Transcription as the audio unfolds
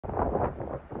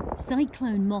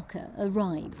Cyclone Mocha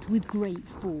arrived with great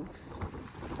force.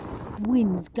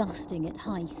 Winds gusting at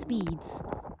high speeds.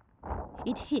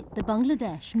 It hit the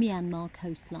Bangladesh-Myanmar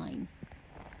coastline.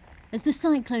 As the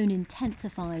cyclone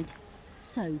intensified,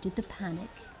 so did the panic.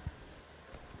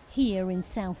 Here in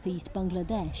southeast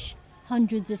Bangladesh,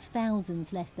 hundreds of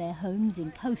thousands left their homes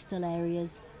in coastal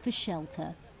areas for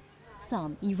shelter.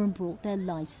 Some even brought their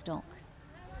livestock.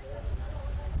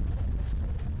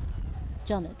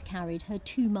 Janet carried her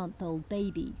 2-month-old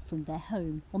baby from their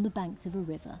home on the banks of a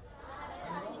river.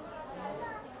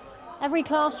 Every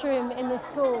classroom in the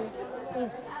school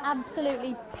is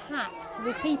absolutely packed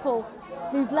with people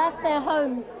who've left their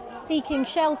homes seeking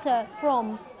shelter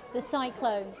from the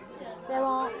cyclone. There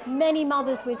are many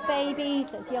mothers with babies,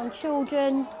 there's young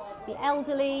children, the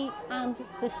elderly and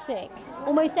the sick.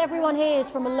 Almost everyone here is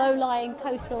from a low-lying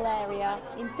coastal area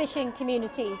in fishing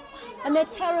communities, and they're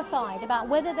terrified about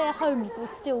whether their homes will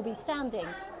still be standing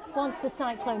once the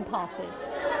cyclone passes.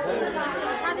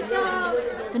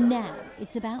 For now,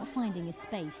 it's about finding a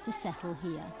space to settle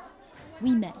here.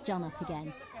 We met Janet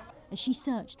again as she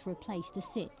searched for a place to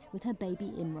sit with her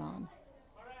baby Imran.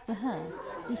 For her,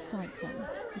 this cyclone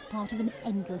was part of an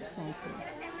endless cycle.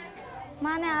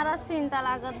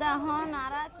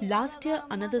 Last year,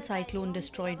 another cyclone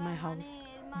destroyed my house.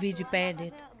 We repaired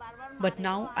it. But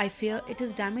now I fear it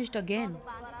is damaged again.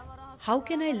 How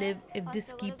can I live if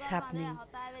this keeps happening?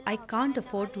 I can't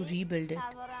afford to rebuild it.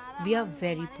 We are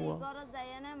very poor.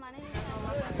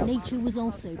 Nature was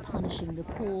also punishing the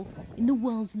poor in the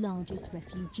world's largest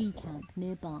refugee camp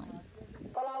nearby.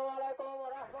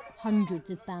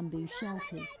 Hundreds of bamboo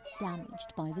shelters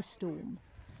damaged by the storm.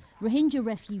 Rohingya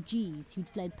refugees who'd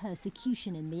fled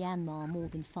persecution in Myanmar more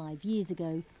than 5 years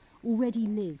ago already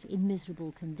live in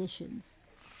miserable conditions.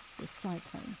 This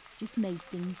cyclone just made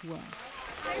things worse.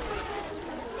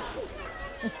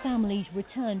 As families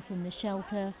return from the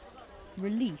shelter,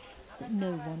 relief that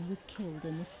no one was killed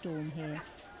in the storm here.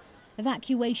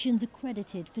 Evacuations are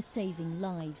credited for saving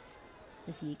lives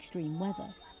as the extreme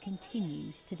weather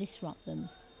continues to disrupt them.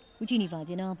 Rajini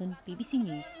Vaidyanathan, BBC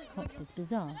News, Cox's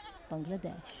Bazar,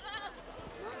 Bangladesh.